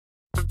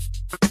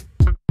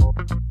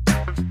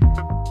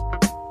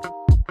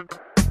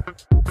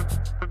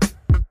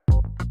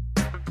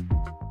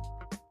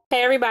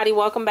Hey everybody,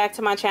 welcome back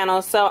to my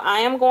channel. So I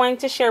am going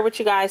to share with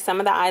you guys some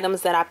of the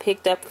items that I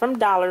picked up from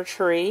Dollar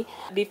Tree.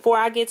 Before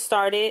I get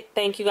started,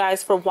 thank you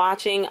guys for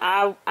watching.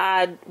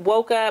 I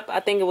woke up, I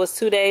think it was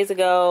 2 days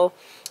ago,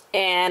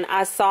 and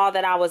I saw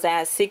that I was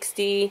at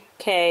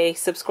 60K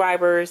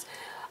subscribers.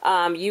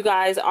 You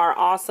guys are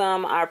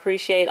awesome. I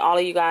appreciate all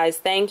of you guys.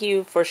 Thank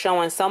you for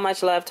showing so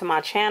much love to my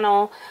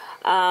channel.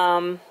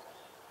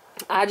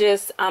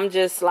 I'm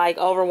just like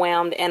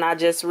overwhelmed, and I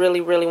just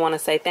really want to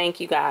say thank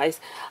you guys.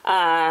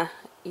 Yeah,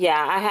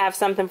 I have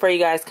something for you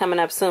guys coming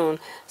up soon,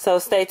 so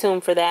stay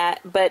tuned for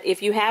that. But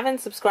if you haven't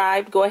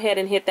subscribed, go ahead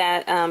and hit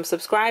that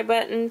subscribe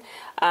button,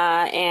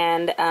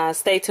 and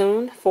stay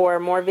tuned for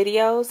more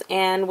videos.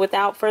 And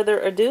without further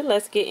ado,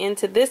 let's get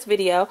into this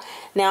video.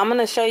 Now I'm going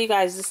to show you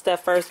guys this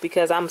stuff first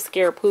because I'm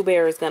scared Pooh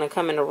Bear is going to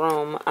come in the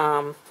room.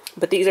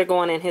 But these are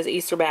going in his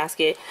Easter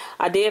basket.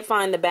 I did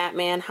find the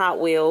Batman Hot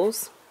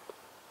Wheels.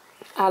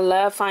 I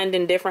love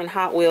finding different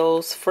Hot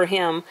Wheels for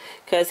him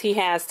because he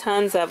has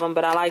tons of them,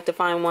 but I like to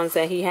find ones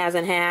that he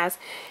doesn't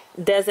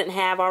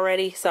have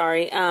already.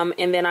 Sorry.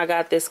 And then I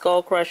got this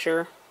Skull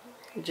Crusher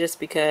just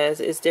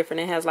because it's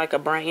different. It has like a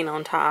brain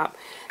on top.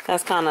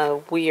 That's kind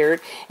of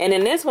weird. And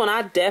in this one,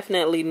 I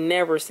definitely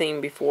never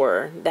seen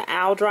before. The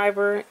Owl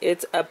Driver.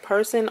 It's a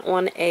person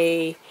on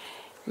a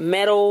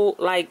metal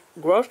like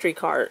grocery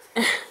cart.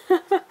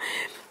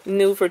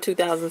 New for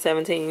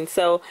 2017.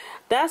 So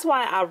that's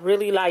why I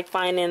really like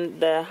finding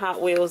the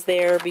Hot Wheels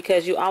there,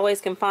 because you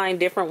always can find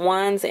different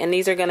ones, and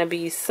these are going to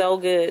be so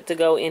good to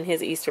go in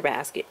his Easter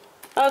basket.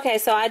 Okay,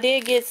 so I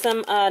did get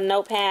some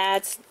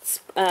notepads,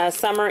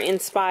 summer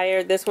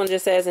inspired. This one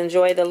just says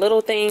enjoy the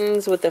little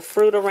things with the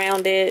fruit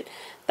around it.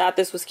 Thought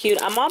this was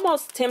cute. I'm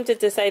almost tempted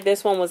to say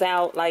this one was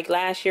out like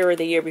last year or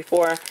the year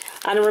before.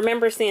 I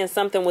remember seeing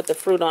something with the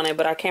fruit on it,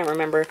 but I can't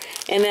remember.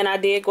 And then I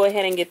did go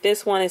ahead and get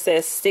this one. It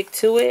says stick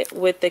to it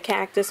with the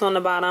cactus on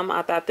the bottom.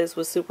 I thought this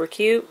was super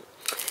cute.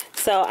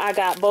 So I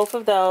got both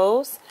of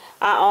those.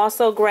 I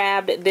also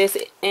grabbed this,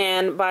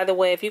 and by the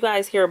way, if you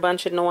guys hear a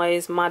bunch of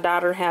noise, my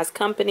daughter has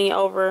company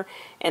over,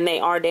 and they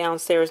are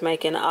downstairs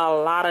making a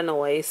lot of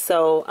noise.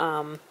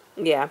 So,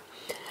 yeah.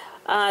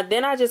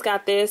 Then I just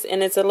got this,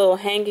 and it's a little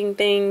hanging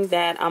thing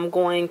that I'm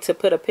going to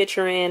put a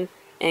picture in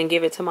and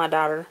give it to my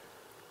daughter.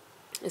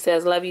 It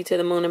says love you to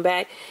the moon and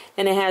back,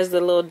 and it has the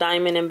little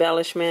diamond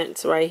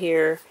embellishments right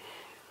here.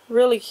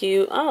 Really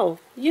cute. Oh,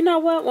 you know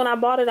what? When I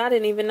bought it, I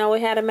didn't even know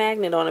it had a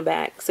magnet on the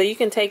back. So you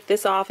can take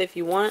this off if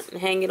you want and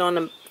hang it on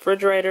the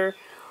refrigerator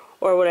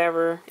or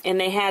whatever. And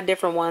they had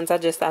different ones. I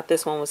just thought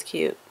this one was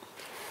cute.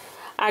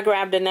 I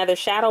grabbed another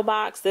shadow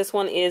box. This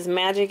one is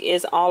Magic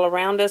is All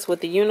Around Us with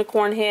the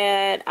unicorn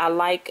head. I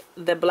like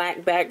the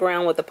black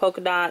background with the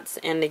polka dots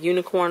and the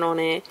unicorn on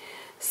it.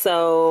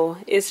 So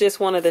it's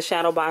just one of the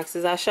shadow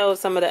boxes. I showed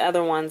some of the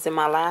other ones in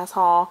my last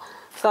haul.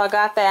 So I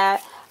got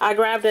that. I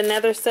grabbed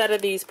another set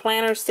of these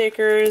planner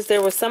stickers.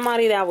 There was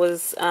somebody that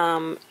was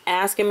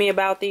asking me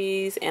about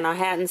these, and I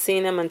hadn't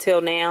seen them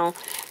until now.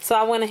 So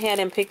I went ahead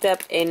and picked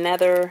up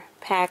another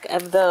pack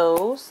of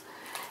those.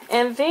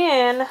 And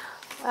then,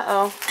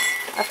 I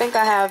think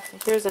I have,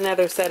 here's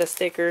another set of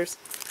stickers.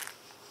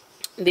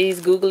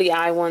 These googly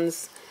eye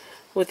ones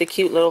with the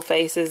cute little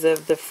faces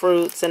of the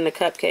fruits and the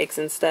cupcakes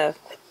and stuff.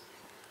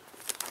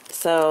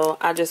 So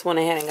I just went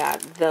ahead and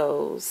got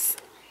those.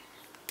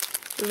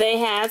 They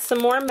had some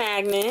more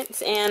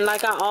magnets, and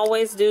like I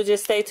always do,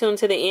 just stay tuned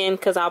to the end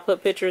because I'll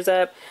put pictures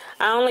up.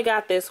 I only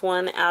got this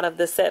one out of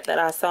the set that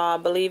I saw,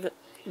 Believe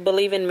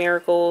in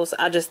Miracles.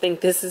 I just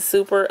think this is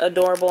super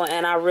adorable,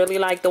 and I really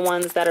like the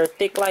ones that are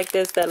thick like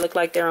this that look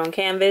like they're on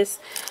canvas.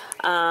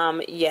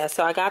 Yeah,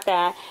 so I got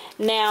that.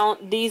 Now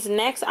these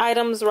next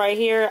items right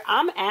here,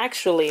 I'm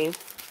actually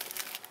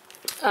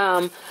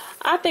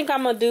I think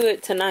I'm gonna do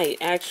it tonight.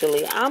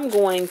 Actually, I'm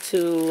going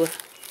to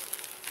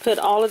put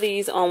all of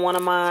these on one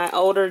of my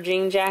older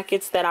jean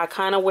jackets that I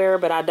kind of wear,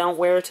 but I don't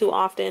wear too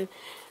often,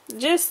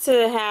 just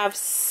to have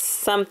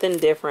something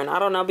different. I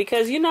don't know,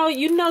 because you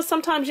know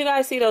sometimes you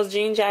guys see those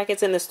jean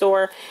jackets in the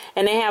store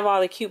and they have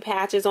all the cute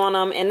patches on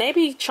them, and they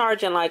be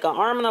charging like an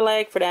arm and a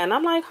leg for that, and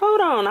I'm like,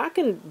 hold on, I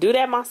can do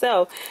that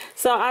myself.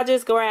 So I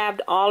just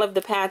grabbed all of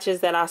the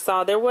patches that I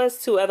saw. There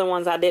was 2 other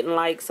ones I didn't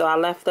like, so I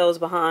left those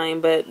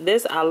behind, but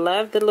this, I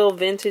love the little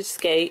vintage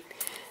skate.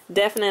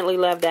 Definitely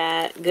love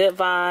that. Good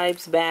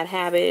vibes, bad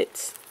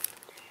habits.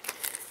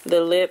 The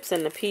lips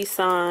and the peace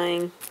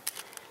sign.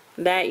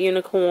 That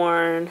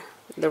unicorn.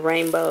 The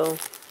rainbow.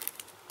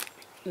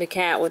 The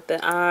cat with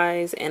the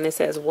eyes. And it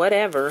says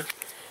whatever.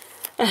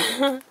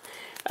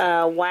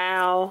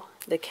 Wow.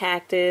 The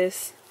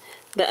cactus.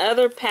 The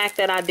other pack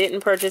that I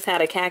didn't purchase had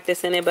a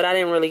cactus in it, but I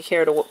didn't really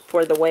care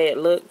for the way it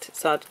looked,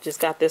 so I just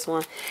got this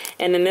one.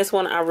 And then this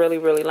one I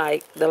really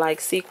like. The like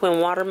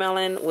sequin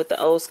watermelon with the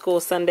old school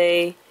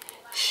Sunday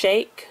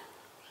shake,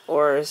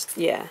 or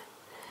yeah.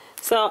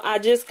 So I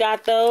just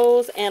got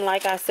those, and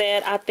like I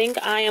said, I think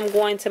I am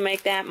going to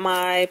make that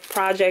my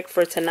project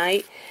for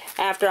tonight.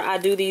 After I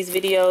do these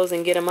videos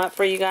and get them up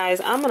for you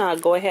guys, I'm gonna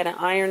go ahead and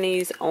iron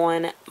these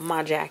on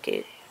my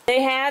jacket.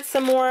 They had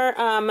some more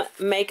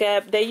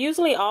makeup. They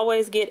usually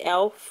always get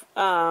e.l.f.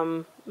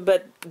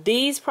 But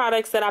these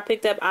products that I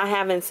picked up, I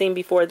haven't seen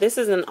before. This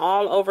is an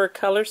all-over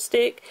color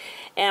stick,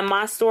 and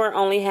my store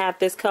only had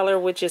this color,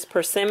 which is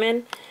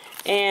persimmon.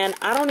 And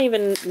I don't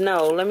even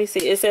know. Let me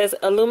see. It says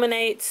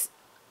illuminates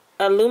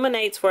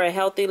for a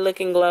healthy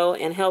looking glow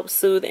and helps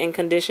soothe and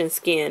condition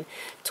skin.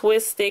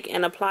 Twist, stick,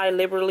 and apply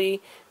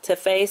liberally to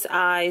face,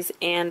 eyes,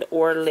 and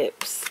or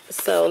lips.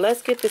 So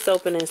let's get this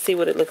open and see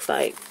what it looks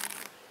like.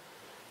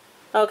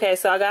 Okay,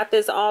 so I got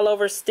this all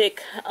over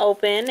stick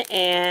open,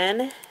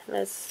 and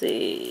let's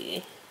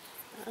see.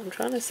 I'm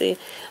trying to see.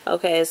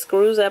 Okay, it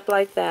screws up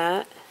like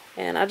that,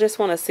 and I just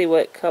want to see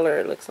what color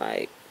it looks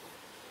like.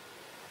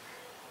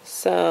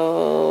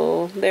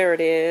 So there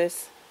it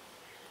is.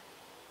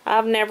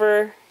 I've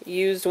never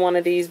used one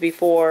of these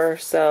before,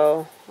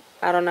 so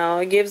I don't know.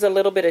 It gives a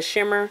little bit of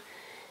shimmer.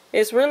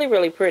 It's really,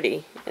 really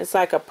pretty. It's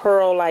like a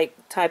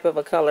pearl-like type of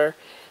a color.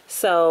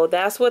 So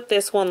that's what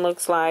this one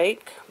looks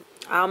like.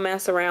 I'll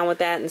mess around with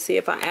that and see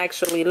if I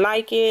actually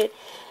like it.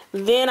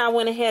 Then I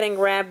went ahead and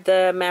grabbed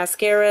the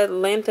mascara,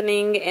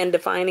 lengthening and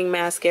defining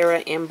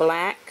mascara in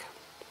black.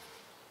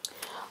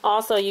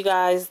 Also, you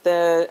guys,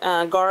 the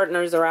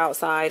gardeners are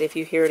outside if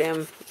you hear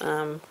them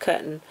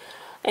cutting.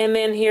 And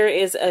then here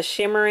is a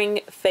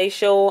shimmering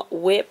facial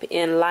whip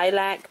in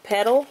lilac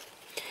petal.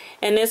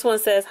 And this one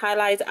says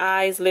highlights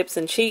eyes, lips,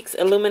 and cheeks,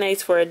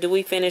 illuminates for a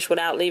dewy finish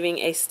without leaving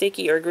a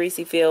sticky or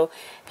greasy feel,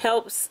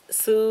 helps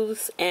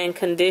soothes and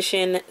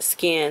condition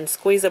skin.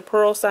 Squeeze a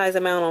pearl size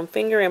amount on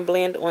finger and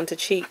blend onto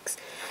cheeks.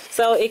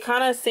 So it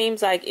kind of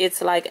seems like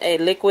it's like a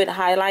liquid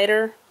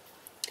highlighter.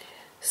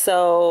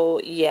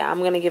 So yeah, I'm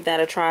going to give that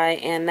a try,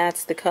 and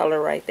that's the color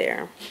right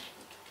there.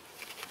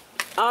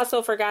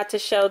 Also forgot to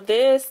show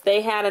this.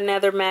 They had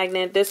another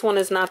magnet. This one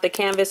is not the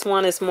canvas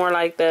one. It's more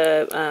like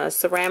the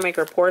ceramic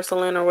or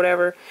porcelain or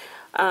whatever.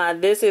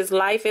 This is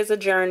Life is a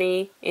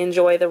Journey.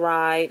 Enjoy the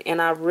ride. And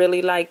I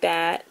really like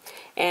that.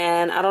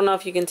 And I don't know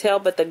if you can tell,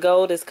 but the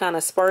gold is kind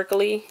of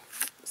sparkly.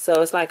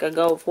 So it's like a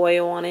gold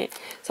foil on it.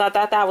 So I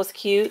thought that was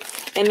cute.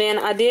 And then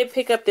I did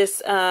pick up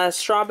this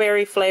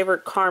strawberry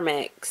flavored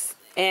Carmex.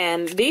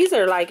 And these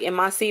are like in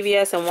my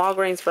CVS and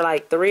Walgreens for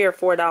like $3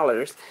 or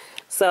 $4.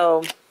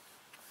 So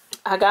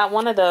I got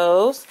one of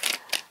those.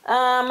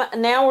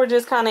 Now we're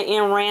just kind of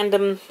in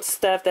random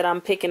stuff that I'm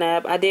picking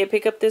up. I did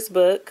pick up this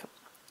book,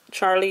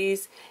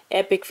 Charlie's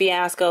Epic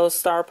Fiasco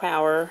Star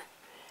Power.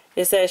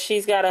 It says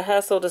she's got to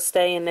hustle to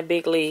stay in the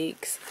big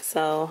leagues.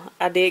 So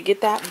I did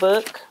get that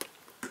book.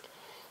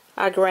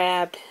 I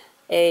grabbed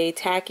a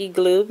tacky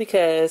glue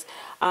because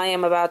I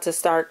am about to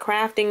start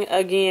crafting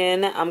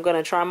again. I'm going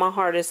to try my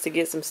hardest to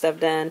get some stuff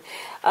done.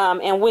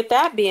 And with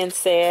that being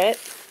said,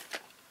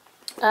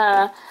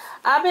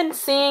 I've been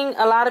seeing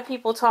a lot of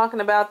people talking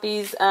about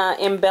these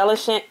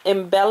embellishment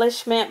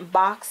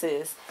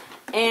boxes,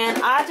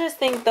 and I just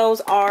think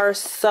those are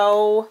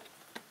so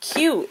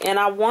cute, and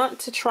I want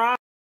to try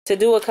to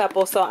do a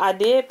couple. So I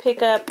did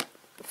pick up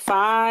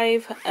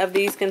 5 of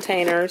these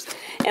containers,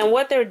 and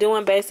what they're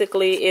doing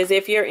basically is,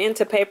 if you're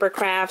into paper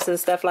crafts and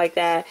stuff like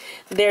that,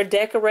 they're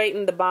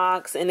decorating the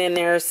box, and then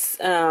there's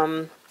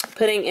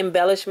putting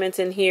embellishments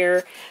in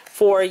here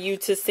for you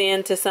to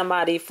send to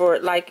somebody for,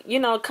 like, you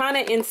know, kind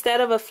of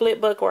instead of a flip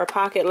book or a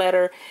pocket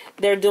letter,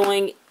 they're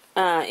doing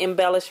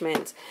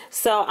embellishments.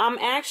 So I'm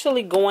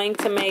actually going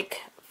to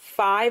make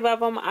 5 of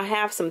them. I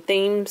have some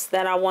themes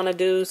that I want to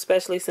do,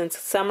 especially since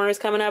summer is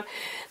coming up.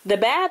 The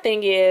bad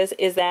thing is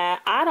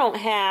that I don't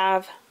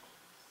have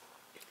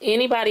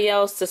anybody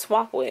else to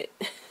swap with.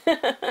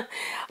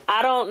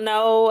 I don't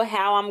know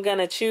how I'm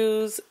gonna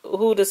choose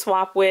who to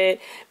swap with,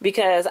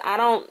 because I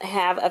don't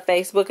have a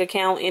Facebook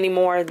account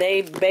anymore.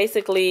 They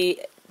basically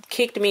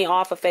kicked me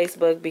off of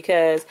Facebook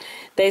because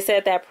they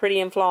said that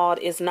Prettynflawed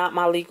is not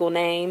my legal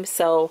name.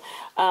 So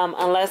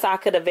unless I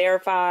could have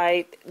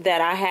verified that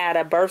I had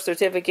a birth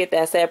certificate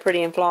that said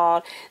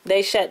Prettynflawed,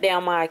 they shut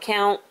down my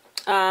account.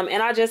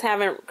 And I just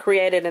haven't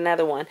created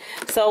another one.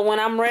 So when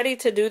I'm ready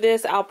to do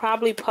this, I'll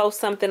probably post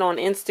something on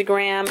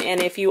Instagram.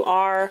 And if you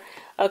are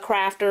a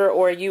crafter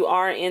or you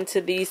are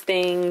into these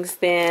things,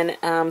 then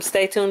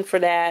stay tuned for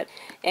that.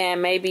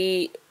 And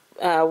maybe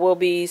we'll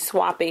be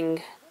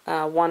swapping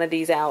one of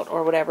these out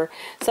or whatever.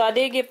 So I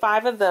did get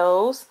 5 of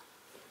those.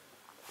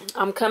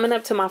 I'm coming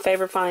up to my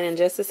favorite find in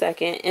just a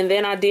second. And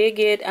then I did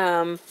get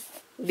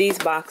these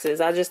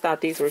boxes. I just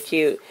thought these were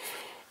cute.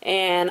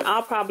 And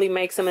I'll probably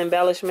make some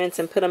embellishments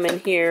and put them in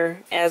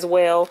here as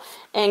well,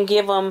 and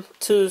give them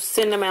to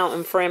send them out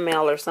in friend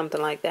mail or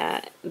something like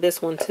that. This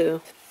one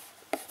too.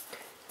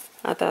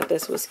 I thought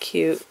this was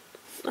cute.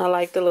 I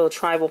like the little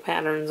tribal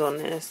patterns on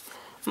this.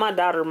 My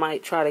daughter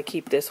might try to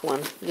keep this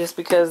one just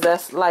because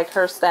that's like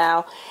her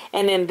style.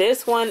 And then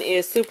this one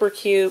is super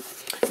cute.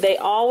 They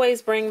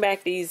always bring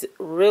back these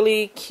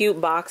really cute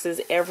boxes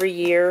every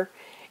year.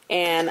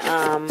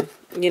 And,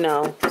 you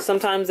know,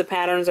 sometimes the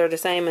patterns are the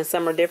same and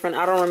some are different.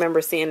 I don't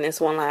remember seeing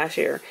this one last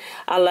year.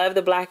 I love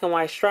the black and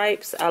white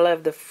stripes. I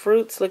love the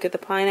fruits. Look at the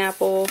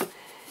pineapple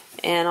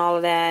and all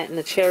of that. And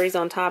the cherries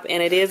on top.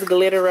 And it is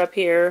glitter up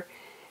here.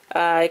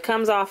 It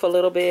comes off a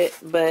little bit,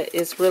 but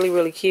it's really,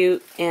 really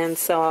cute, and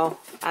so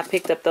I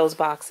picked up those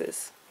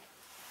boxes.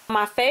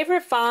 My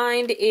favorite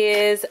find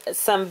is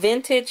some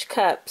vintage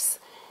cups.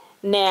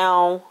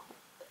 Now,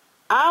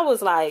 I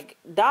was like,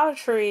 Dollar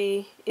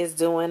Tree is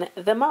doing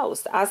the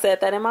most. I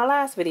said that in my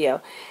last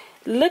video.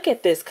 Look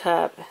at this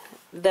cup.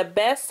 The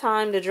best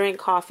time to drink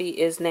coffee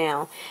is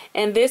now.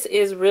 And this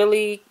is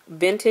really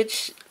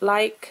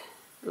vintage-like.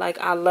 Like,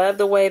 I love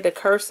the way the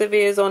cursive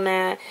is on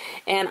that.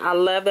 And I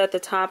love that the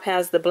top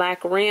has the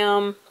black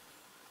rim.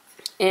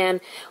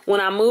 And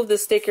when I move the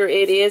sticker,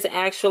 it is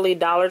actually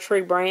Dollar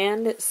Tree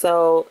brand.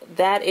 So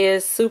that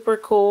is super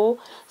cool.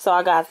 So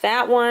I got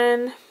that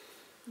one.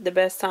 The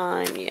best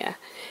time, yeah.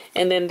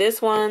 And then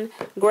this one,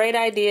 great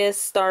ideas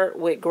start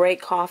with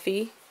great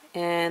coffee.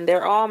 And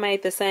they're all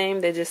made the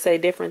same. They just say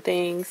different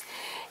things.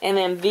 And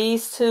then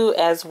these two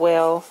as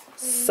well.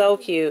 So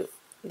cute.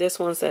 This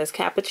one says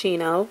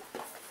cappuccino.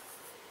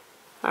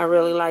 I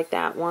really like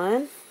that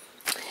one.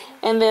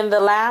 And then the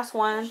last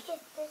one.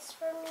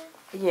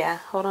 Yeah,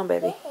 hold on,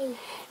 baby.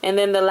 And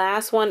then the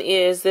last one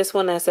is this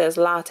one that says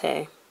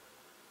latte.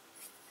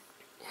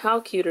 How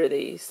cute are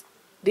these?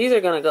 These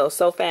are going to go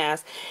so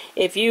fast.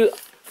 If you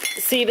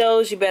see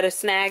those, you better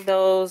snag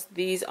those.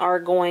 These are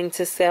going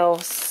to sell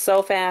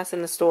so fast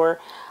in the store.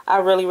 I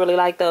really, really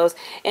like those.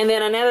 And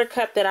then another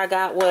cup that I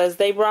got was,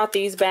 they brought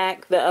these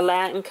back, the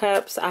Aladdin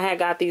cups. I had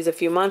got these a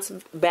few months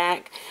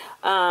back.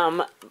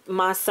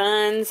 My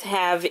sons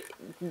have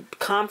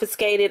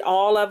confiscated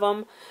all of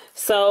them.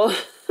 So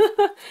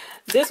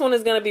this one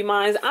is going to be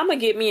mine. I'm going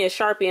to get me a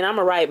Sharpie and I'm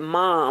going to write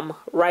mom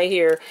right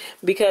here.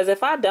 Because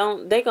if I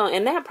don't, they're going to,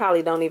 and that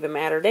probably don't even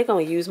matter. They're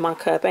going to use my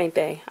cup, ain't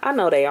they? I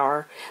know they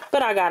are.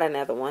 But I got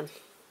another one.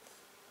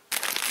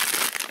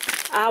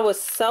 I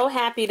was so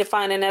happy to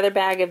find another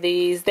bag of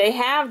these. They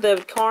have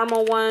the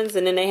caramel ones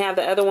and then they have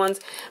the other ones.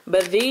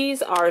 But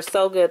these are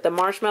so good. The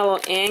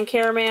marshmallow and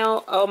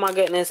caramel. Oh my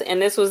goodness.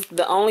 And this was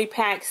the only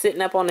pack sitting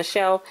up on the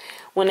shelf.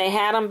 When they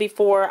had them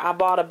before, I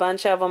bought a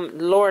bunch of them.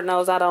 Lord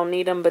knows I don't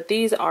need them. But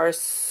these are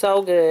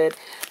so good.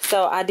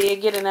 So I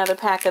did get another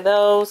pack of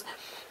those.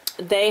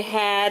 They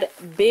had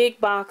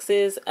big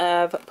boxes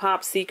of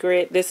Pop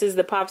Secret. This is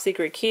the Pop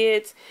Secret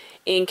Kids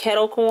in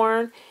kettle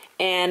corn.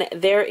 And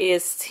there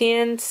is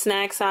 10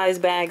 snack size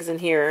bags in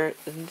here.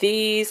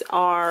 These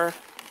are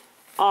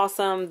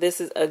awesome. This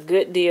is a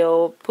good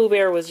deal. Pooh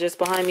Bear was just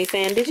behind me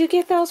saying, did you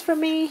get those for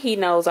me? He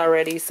knows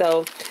already.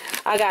 So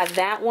I got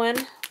that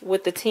one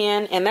with the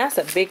 10. And that's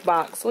a big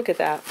box. Look at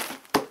that.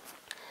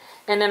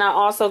 And then I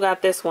also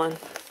got this one.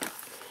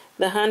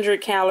 The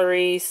 100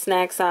 calorie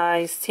snack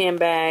size 10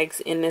 bags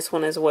in this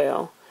one as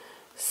well.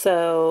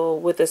 So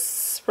with a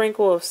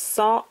sprinkle of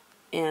salt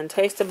and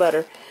taste of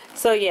butter.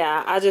 So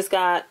yeah, I just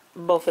got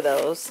both of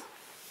those.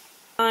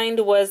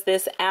 Mine was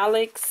this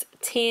Alex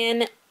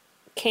 10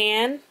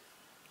 can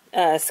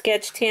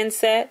sketch 10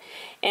 set,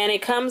 and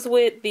it comes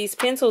with these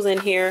pencils in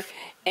here,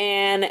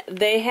 and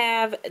they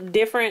have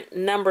different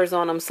numbers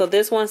on them. So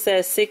this one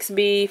says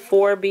 6B,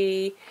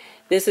 4B.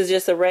 This is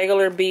just a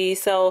regular B.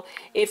 So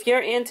if you're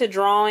into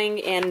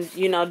drawing and,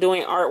 you know,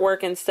 doing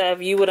artwork and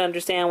stuff, you would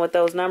understand what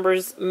those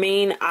numbers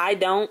mean. I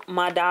don't.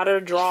 My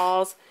daughter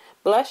draws.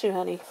 Bless you,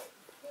 honey.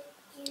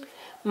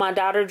 My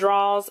daughter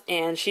draws,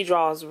 and she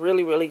draws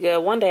really, really good.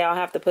 One day I'll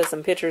have to put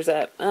some pictures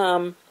up.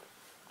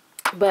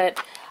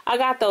 But I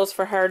got those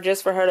for her,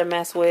 just for her to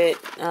mess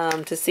with,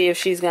 to see if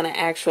she's going to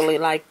actually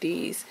like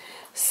these.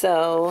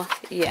 So,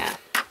 yeah.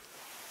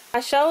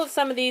 I showed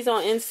some of these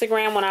on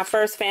Instagram when I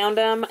first found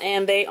them,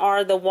 and they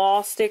are the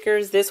wall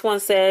stickers. This one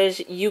says,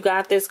 you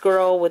got this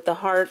girl, with the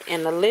heart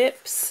and the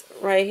lips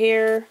right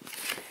here.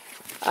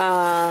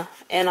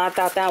 And I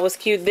thought that was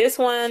cute. This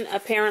one,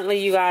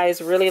 apparently you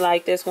guys really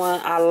like this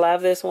one. I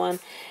love this one.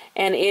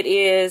 And it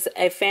is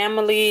a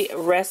family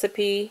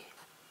recipe.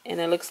 And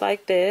it looks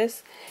like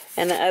this.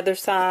 And the other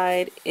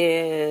side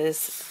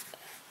is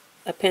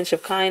a pinch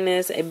of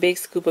kindness, a big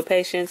scoop of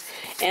patience.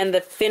 And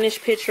the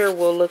finished picture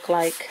will look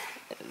like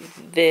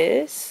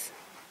this.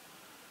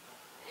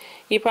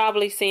 You've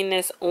probably seen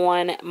this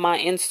on my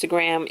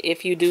Instagram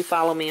if you do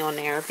follow me on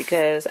there,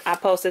 because I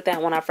posted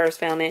that when I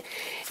first found it.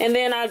 And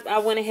then I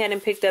went ahead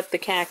and picked up the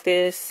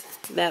cactus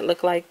that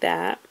look like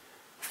that.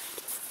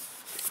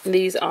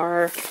 These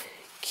are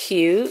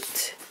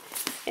cute.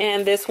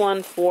 And this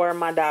one for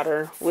my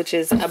daughter, which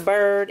is a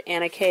bird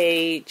and a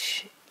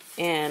cage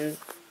and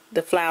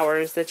the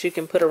flowers that you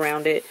can put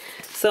around it.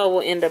 So it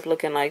will end up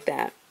looking like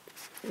that.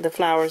 The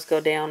flowers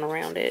go down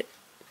around it.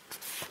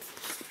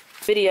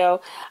 Video.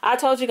 I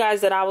told you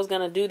guys that I was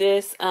gonna do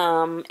this,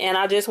 and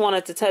I just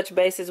wanted to touch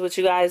bases with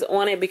you guys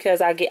on it,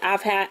 because I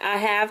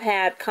have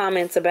had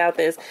comments about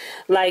this,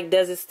 like,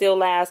 does it still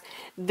last?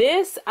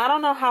 This, I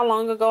don't know how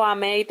long ago I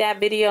made that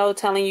video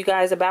telling you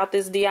guys about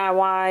this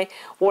DIY,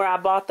 where I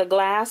bought the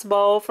glass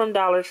bowl from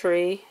Dollar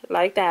Tree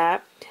like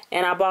that,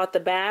 and I bought the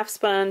bath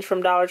sponge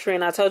from Dollar Tree,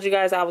 and I told you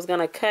guys I was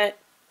gonna cut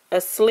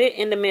a slit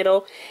in the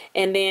middle,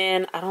 and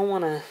then I don't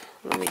want to,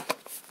 let me.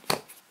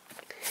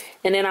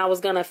 And then I was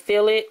going to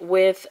fill it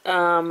with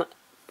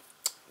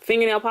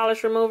fingernail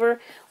polish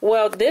remover.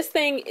 Well, this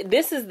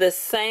is the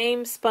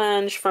same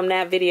sponge from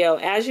that video.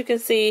 As you can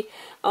see,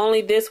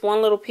 only this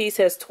one little piece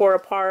has tore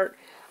apart.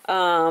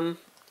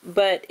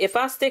 But if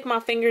I stick my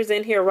fingers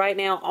in here right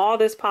now, all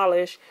this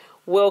polish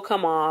will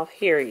come off.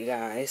 Here, you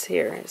guys,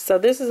 here. So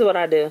this is what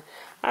I do.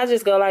 I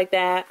just go like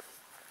that.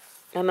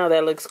 I know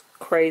that looks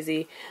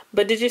crazy,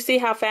 but did you see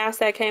how fast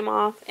that came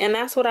off? And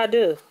that's what I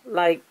do.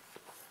 Like,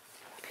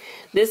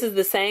 this is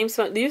the same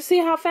sponge. Do you see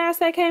how fast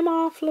that came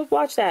off? Look,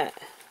 watch that.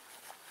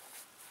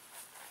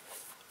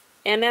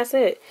 And that's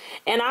it.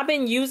 And I've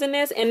been using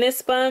this, and this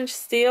sponge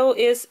still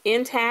is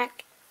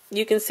intact.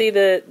 You can see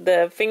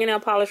the fingernail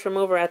polish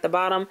remover at the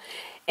bottom.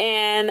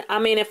 And I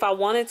mean, if I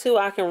wanted to,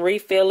 I can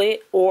refill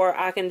it, or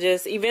I can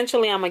just,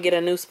 eventually I'm going to get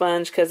a new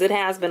sponge, because it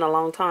has been a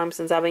long time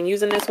since I've been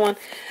using this one.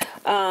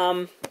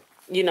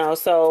 You know,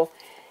 so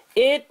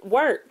it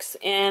works,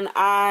 and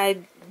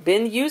I've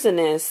been using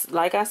this,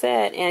 like I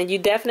said, and you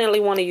definitely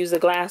want to use a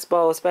glass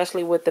bowl,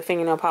 especially with the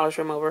fingernail polish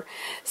remover.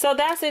 So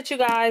that's it, you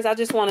guys. I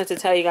just wanted to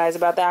tell you guys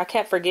about that. I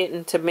kept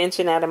forgetting to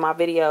mention that in my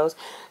videos.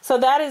 So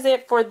that is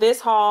it for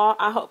this haul.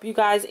 I hope you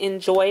guys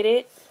enjoyed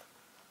it.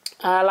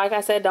 Like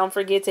I said, don't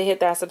forget to hit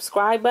that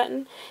subscribe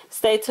button.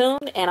 Stay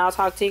tuned, and I'll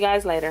talk to you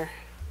guys later.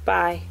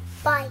 Bye.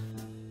 Bye.